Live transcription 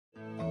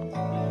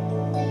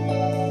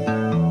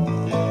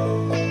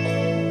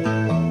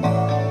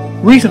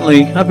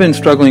Recently, I've been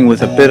struggling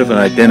with a bit of an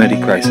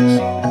identity crisis.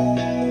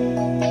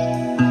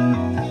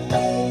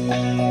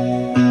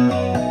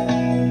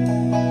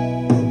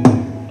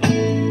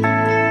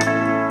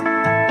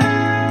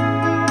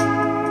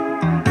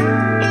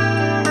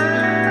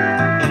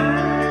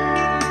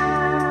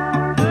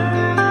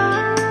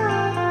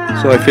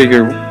 So I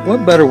figure,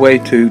 what better way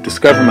to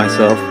discover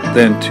myself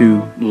than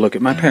to look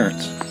at my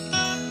parents?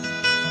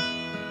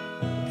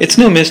 It's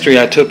no mystery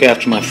I took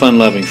after my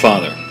fun-loving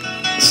father,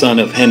 the son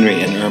of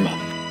Henry and Irma.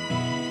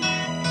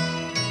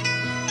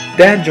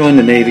 Dad joined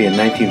the Navy in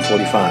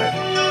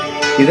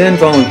 1945. He then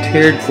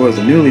volunteered for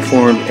the newly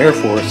formed Air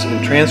Force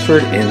and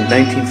transferred in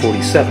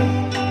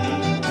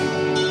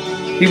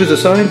 1947. He was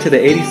assigned to the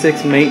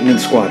 86th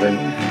Maintenance Squadron,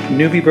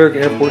 Neubiberg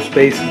Air Force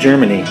Base,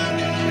 Germany,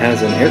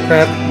 as an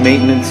aircraft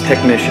maintenance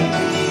technician.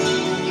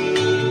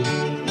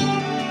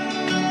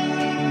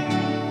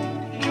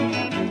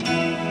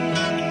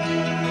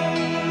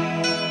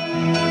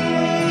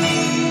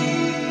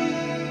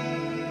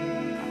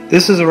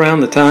 This is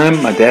around the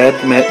time my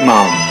dad met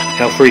Mom,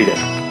 Elfrida.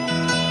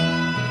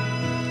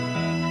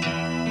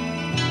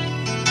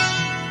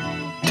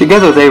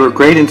 Together they were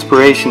great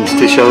inspirations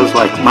to shows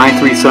like My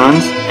Three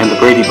Sons and The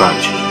Brady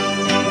Bunch.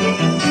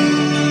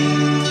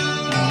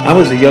 I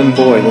was a young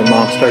boy when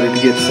Mom started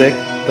to get sick,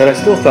 but I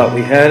still thought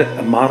we had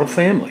a model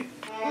family.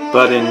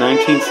 But in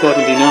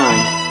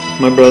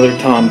 1979, my brother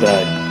Tom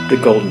died, the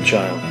golden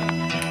child.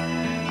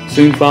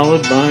 Soon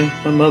followed by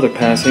my mother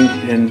passing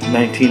in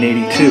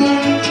 1982.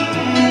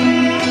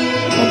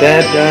 My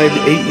dad died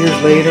 8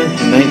 years later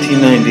in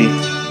 1990,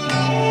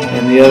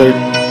 and the other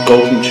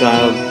golden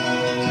child,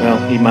 well,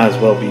 he might as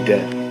well be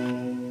dead.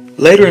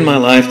 Later in my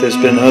life, there's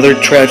been other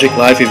tragic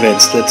life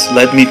events that's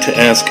led me to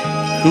ask,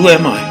 who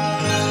am I?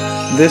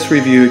 This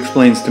review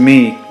explains to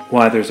me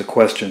why there's a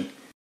question.